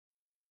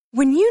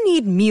When you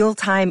need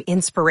mealtime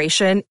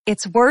inspiration,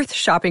 it's worth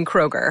shopping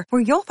Kroger,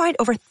 where you'll find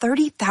over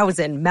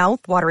 30,000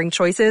 mouth-watering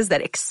choices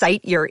that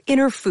excite your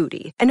inner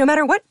foodie. And no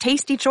matter what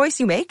tasty choice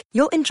you make,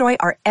 you'll enjoy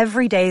our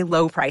everyday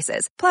low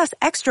prices, plus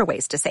extra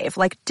ways to save,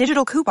 like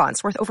digital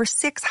coupons worth over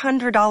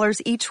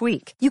 $600 each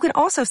week. You can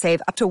also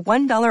save up to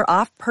 $1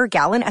 off per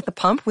gallon at the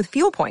pump with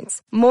fuel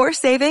points. More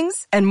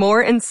savings and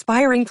more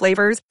inspiring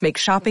flavors make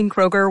shopping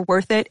Kroger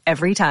worth it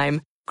every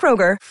time.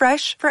 Kroger,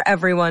 fresh for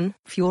everyone.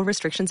 Fuel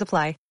restrictions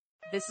apply.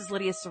 This is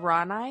Lydia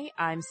Serrani.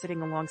 I'm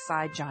sitting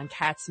alongside John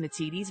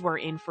Catsimatidis. We're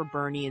in for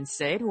Bernie and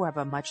Sid, who have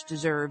a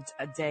much-deserved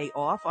day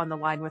off. On the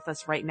line with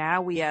us right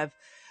now, we have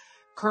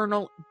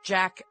Colonel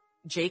Jack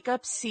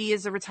Jacobs. He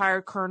is a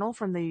retired colonel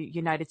from the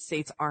United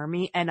States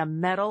Army and a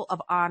Medal of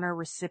Honor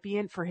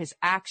recipient for his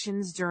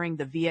actions during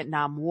the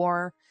Vietnam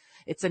War.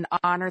 It's an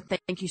honor.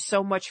 Thank you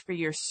so much for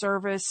your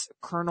service,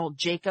 Colonel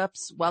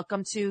Jacobs.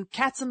 Welcome to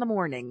Cats in the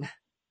Morning.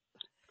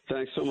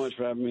 Thanks so much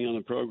for having me on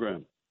the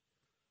program.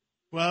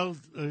 Well,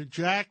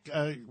 Jack,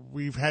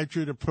 we've had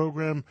you at the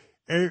program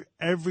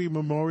every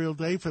Memorial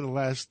Day for the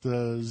last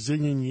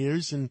zillion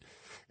years, and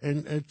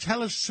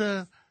tell us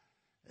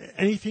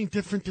anything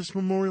different this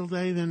Memorial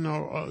Day than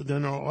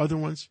our other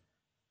ones.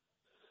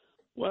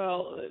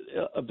 Well,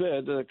 a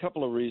bit. A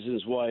couple of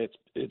reasons why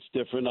it's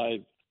different. I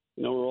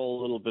know we're all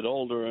a little bit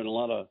older, and a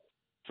lot of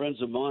friends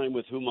of mine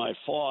with whom I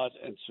fought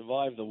and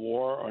survived the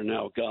war are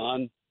now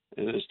gone,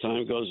 and as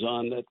time goes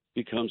on, that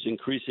becomes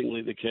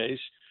increasingly the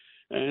case.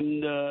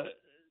 And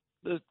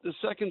the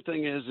second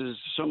thing is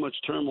so much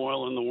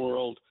turmoil in the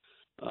world,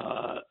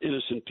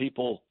 innocent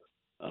people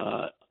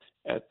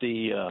at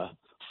the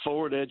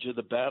forward edge of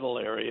the battle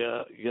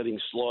area getting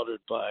slaughtered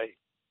by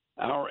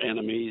our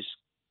enemies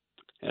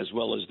as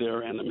well as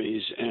their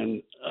enemies,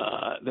 and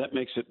that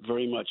makes it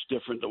very much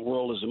different. The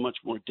world is a much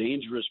more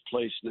dangerous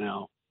place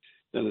now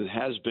than it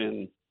has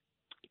been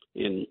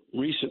in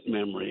recent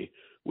memory,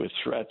 with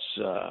threats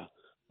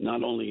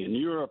not only in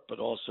Europe but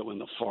also in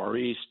the Far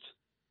East.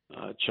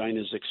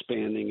 China's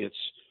expanding. It's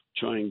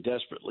trying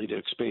desperately to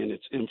expand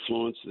its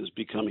influence. It is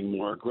becoming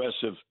more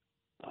aggressive.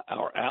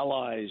 Our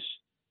allies,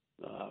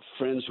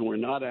 friends who are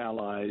not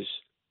allies,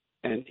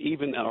 and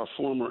even our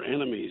former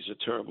enemies are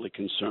terribly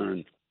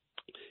concerned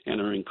and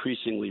are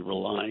increasingly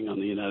relying on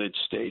the United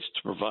States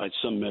to provide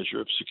some measure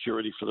of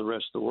security for the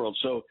rest of the world.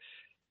 So,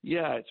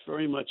 yeah, it's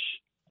very much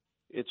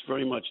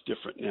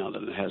different now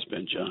than it has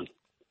been, John.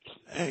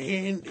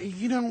 And,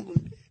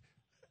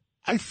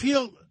 I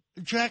feel,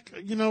 Jack,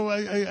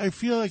 I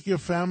feel like your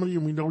family,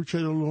 and we know each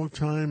other a long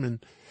time,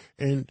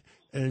 and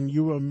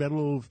you were a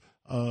Medal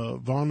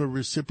of Honor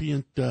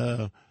recipient.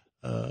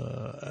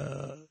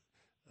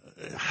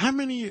 How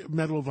many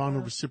Medal of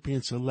Honor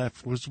recipients are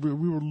left? We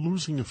were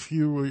losing a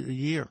few a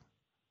year.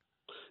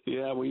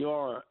 Yeah, we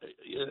are.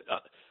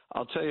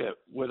 I'll tell you,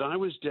 when I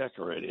was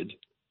decorated,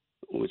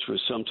 which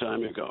was some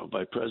time ago,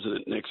 by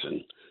President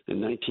Nixon in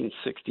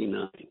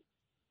 1969,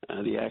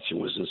 the action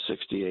was in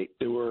 68,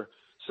 there were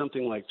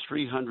something like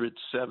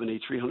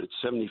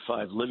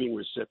 375 living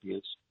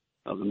recipients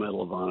of the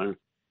Medal of Honor.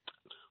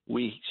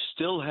 We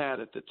still had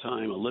at the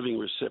time a living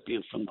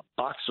recipient from the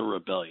Boxer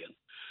Rebellion,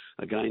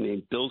 a guy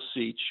named Bill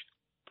Seach,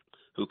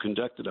 who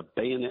conducted a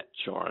bayonet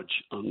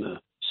charge on the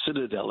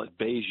Citadel at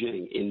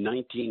Beijing in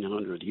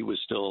 1900. He was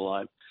still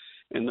alive.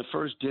 And the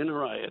first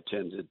dinner I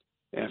attended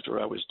after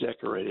I was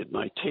decorated,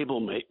 my table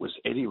mate was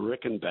Eddie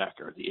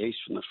Rickenbacker, the ace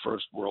from the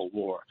First World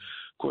War.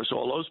 Of course,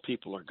 all those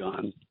people are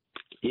gone.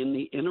 In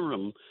the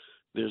interim,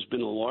 there's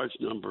been a large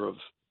number of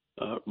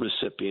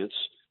recipients,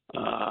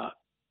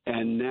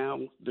 and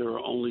now there are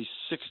only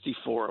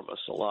 64 of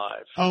us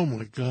alive. Oh,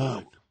 my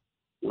God.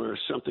 We're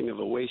something of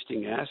a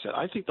wasting asset.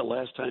 I think the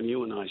last time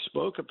you and I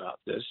spoke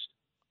about this,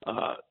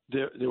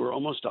 there were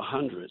almost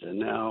 100, and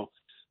now...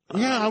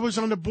 yeah, I was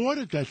on the board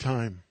at that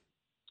time.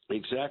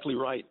 Exactly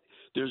right.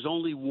 There's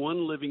only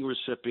one living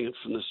recipient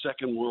from the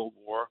Second World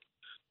War,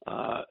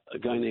 a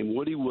guy named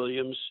Woody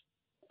Williams,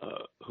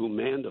 who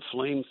manned a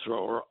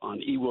flamethrower on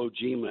Iwo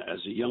Jima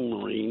as a young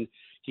Marine.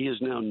 He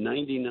is now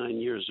 99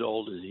 years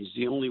old, and he's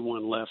the only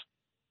one left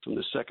from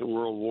the Second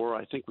World War.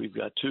 I think we've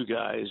got three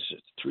guys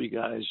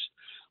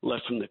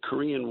left from the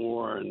Korean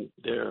War, and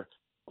they're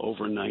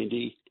over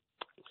 90.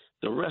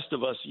 The rest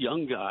of us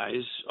young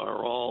guys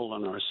are all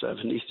in our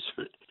 70s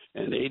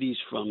and 80s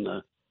from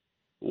the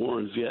war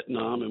in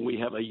Vietnam, and we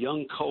have a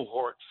young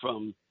cohort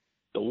from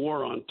the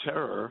War on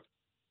Terror,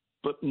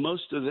 but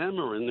most of them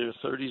are in their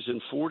 30s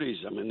and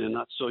 40s. I mean, they're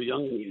not so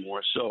young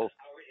anymore. So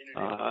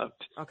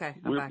okay,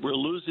 we're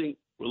losing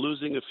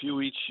a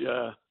few each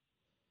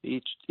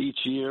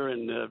year,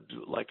 and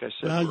like I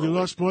said, well, you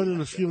lost more than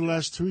a few the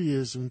last 2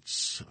 years, and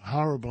it's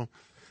horrible.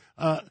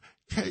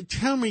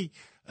 Tell me,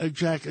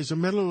 Jack, as a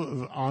Medal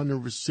of Honor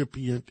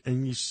recipient,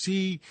 and you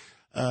see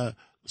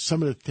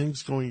some of the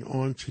things going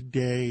on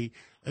today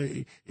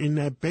in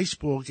that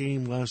baseball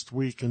game last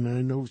week, and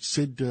I know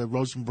Sid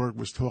Rosenberg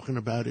was talking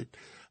about it.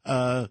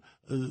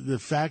 The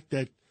fact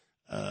that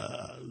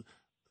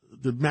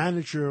the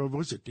manager,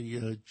 was it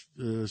the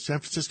San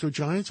Francisco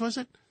Giants, was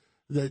it?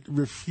 that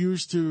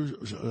refused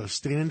to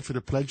stand for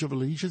the Pledge of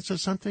Allegiance or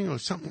something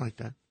like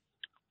that?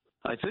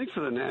 I think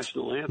for the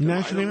national anthem.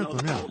 National I don't anthem,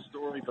 know the yeah. whole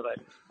story, but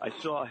I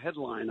saw a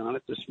headline on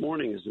it this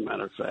morning, as a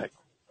matter of fact.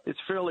 It's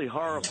fairly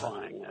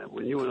horrifying.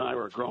 When you and I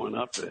were growing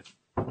up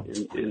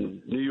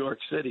in New York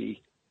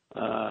City,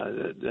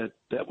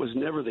 that was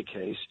never the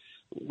case.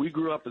 We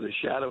grew up in the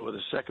shadow of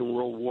the Second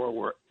World War,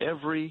 where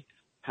every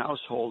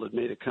household had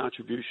made a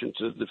contribution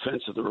to the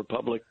defense of the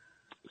Republic,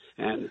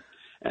 and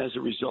as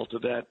a result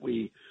of that,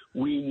 we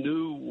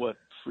knew what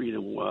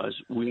freedom was.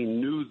 We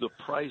knew the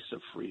price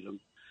of freedom,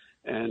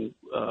 and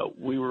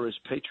we were as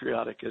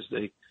patriotic as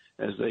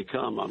they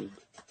come.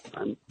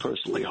 I'm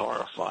personally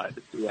horrified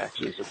at the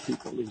actions of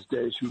people these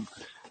days who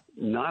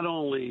not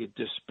only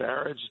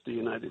disparage the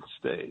United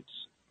States,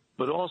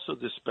 but also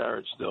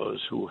disparage those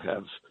who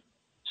have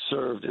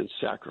served and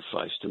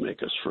sacrificed to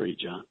make us free,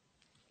 John.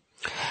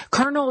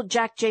 Colonel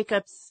Jack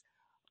Jacobs,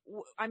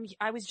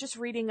 I was just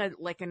reading a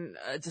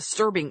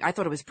disturbing, I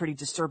thought it was a pretty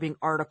disturbing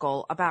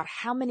article about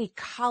how many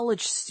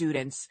college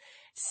students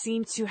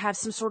seem to have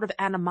some sort of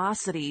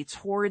animosity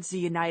towards the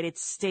United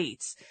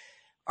States.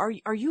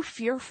 Are you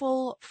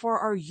fearful for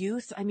our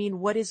youth? I mean,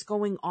 what is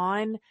going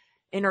on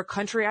in our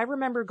country? I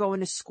remember going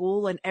to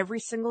school, and every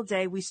single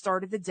day we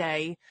started the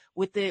day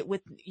with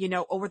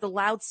over the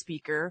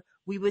loudspeaker,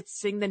 we would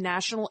sing the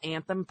national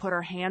anthem, put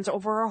our hands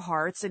over our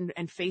hearts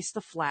and face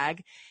the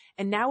flag.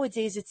 And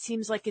nowadays it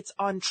seems like it's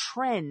on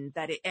trend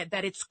that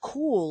it's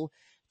cool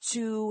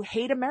to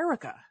hate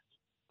America.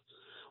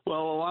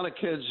 Well, a lot of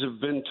kids have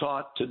been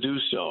taught to do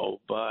so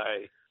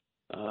by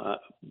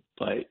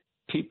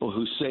people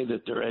who say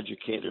that they're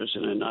educators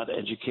and are not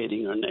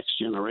educating our next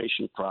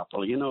generation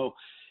properly.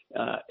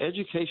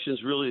 Education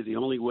is really the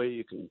only way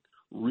you can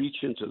reach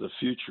into the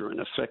future and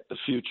affect the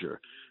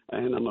future.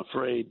 And I'm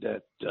afraid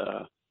that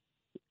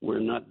we're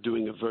not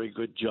doing a very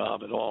good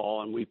job at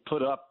all. And we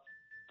put up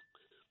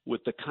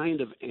with the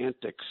kind of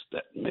antics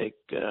that make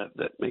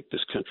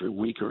this country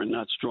weaker and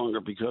not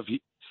stronger, because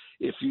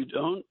if you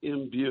don't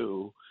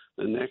imbue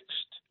the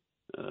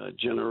next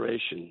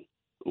generation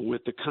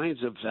with the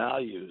kinds of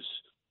values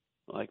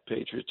like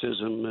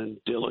patriotism and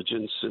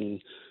diligence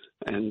and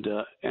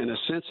a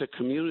sense of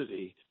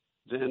community,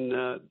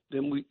 then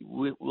we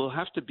will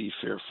have to be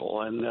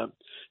fearful. And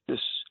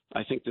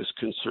I think this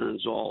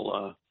concerns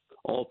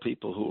all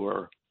people who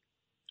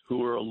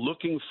are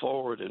looking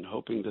forward and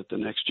hoping that the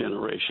next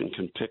generation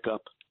can pick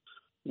up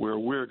where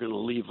we're going to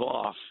leave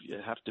off.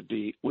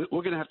 We're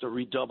going to have to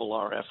redouble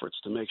our efforts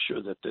to make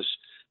sure that this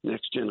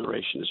next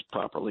generation is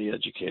properly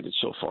educated.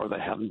 So far, they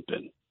haven't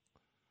been.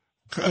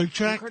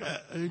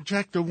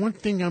 Jack, the one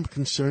thing I'm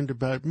concerned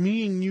about,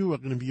 me and you are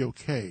going to be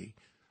okay.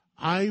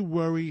 I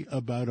worry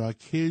about our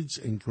kids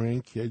and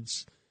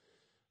grandkids,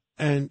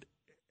 and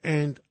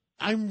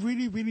I'm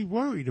really, really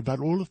worried about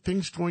all the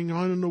things going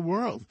on in the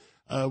world.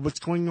 What's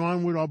going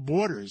on with our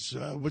borders,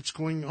 what's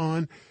going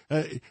on.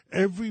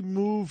 Every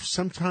move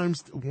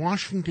sometimes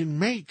Washington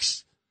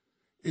makes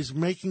is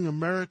making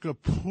America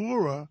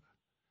poorer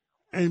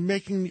and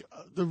making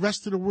the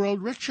rest of the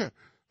world richer.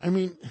 I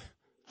mean,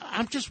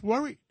 I'm just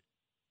worried.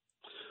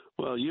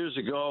 Well, years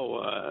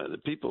ago, the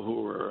people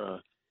who were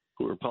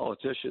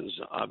politicians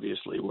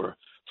obviously were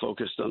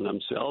focused on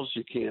themselves.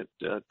 You can't.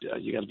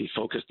 You got to be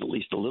focused at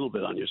least a little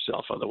bit on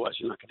yourself. Otherwise,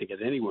 you're not going to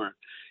get anywhere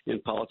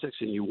in politics,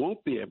 and you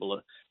won't be able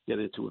to get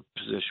into a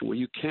position where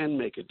you can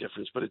make a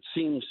difference. But it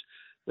seems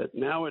that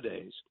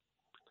nowadays,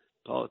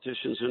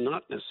 politicians are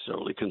not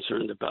necessarily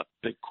concerned about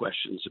big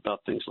questions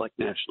about things like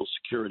national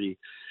security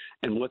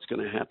and what's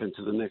going to happen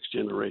to the next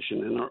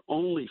generation, and are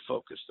only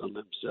focused on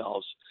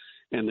themselves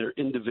and their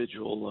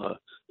individual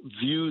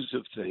views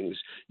of things.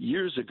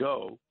 Years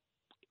ago,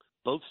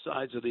 both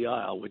sides of the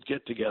aisle would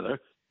get together,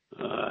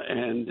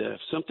 and if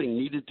something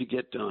needed to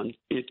get done,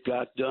 it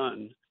got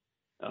done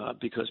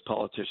because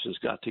politicians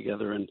got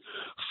together and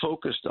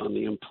focused on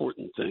the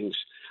important things.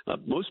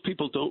 Most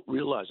people don't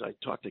realize. I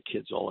talk to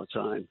kids all the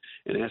time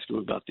and ask them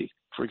about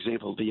for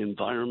example, the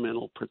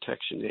Environmental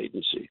Protection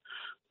Agency.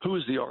 Who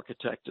is the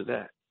architect of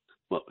that?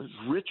 Well, it was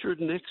Richard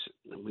Nixon.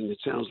 I mean, it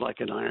sounds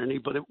like an irony,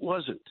 but it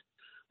wasn't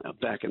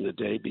back in the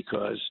day,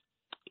 because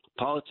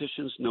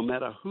politicians, no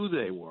matter who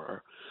they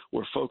were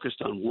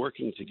focused on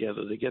working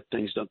together to get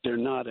things done. They're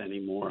not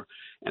anymore,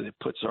 and it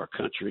puts our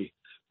country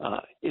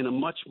in a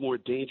much more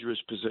dangerous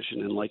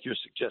position. And like you're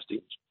suggesting,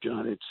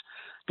 John, it's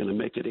going to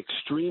make it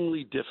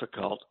extremely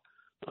difficult,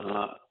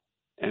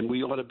 and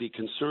we ought to be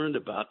concerned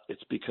about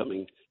it's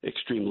becoming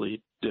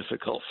extremely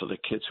difficult for the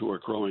kids who are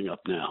growing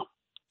up now.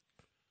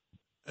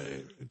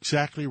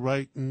 Exactly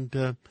right.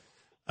 And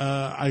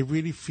I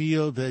really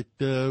feel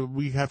that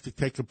we have to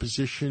take a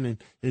position.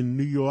 In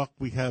New York,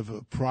 we have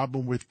a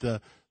problem with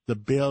the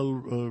bail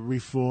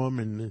reform,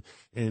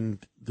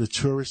 and the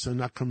tourists are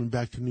not coming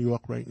back to New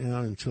York right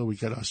now until we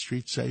get our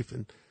streets safe,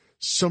 and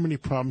so many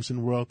problems in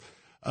the world.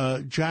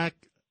 Jack,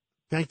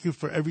 thank you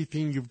for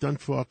everything you've done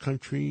for our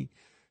country.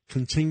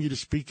 Continue to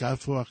speak out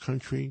for our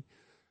country.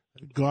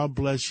 God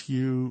bless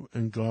you,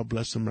 and God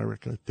bless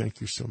America. Thank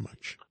you so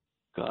much.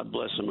 God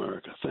bless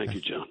America. Thank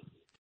you, John.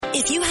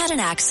 If you had an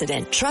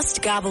accident,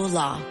 trust Gabo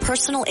Law,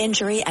 personal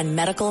injury and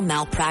medical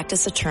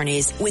malpractice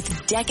attorneys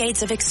with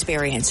decades of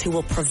experience who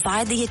will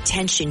provide the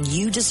attention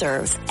you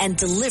deserve and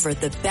deliver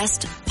the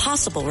best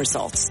possible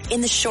results in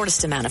the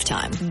shortest amount of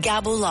time.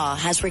 Gabo Law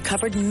has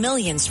recovered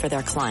millions for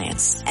their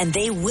clients, and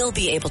they will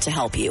be able to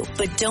help you.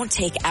 But don't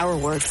take our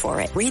word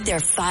for it. Read their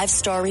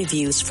 5-star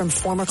reviews from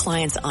former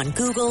clients on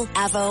Google,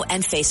 Avo,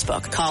 and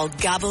Facebook. Call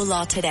Gabo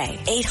Law today,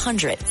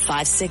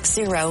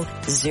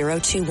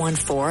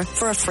 800-560-0214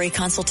 for a free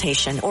consultation,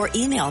 or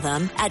email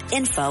them at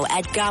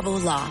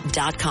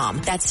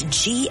info@gabolaw.com. That's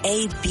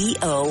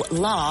GABO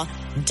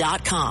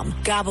law.com.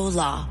 Gabo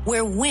Law,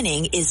 where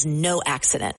winning is no accident.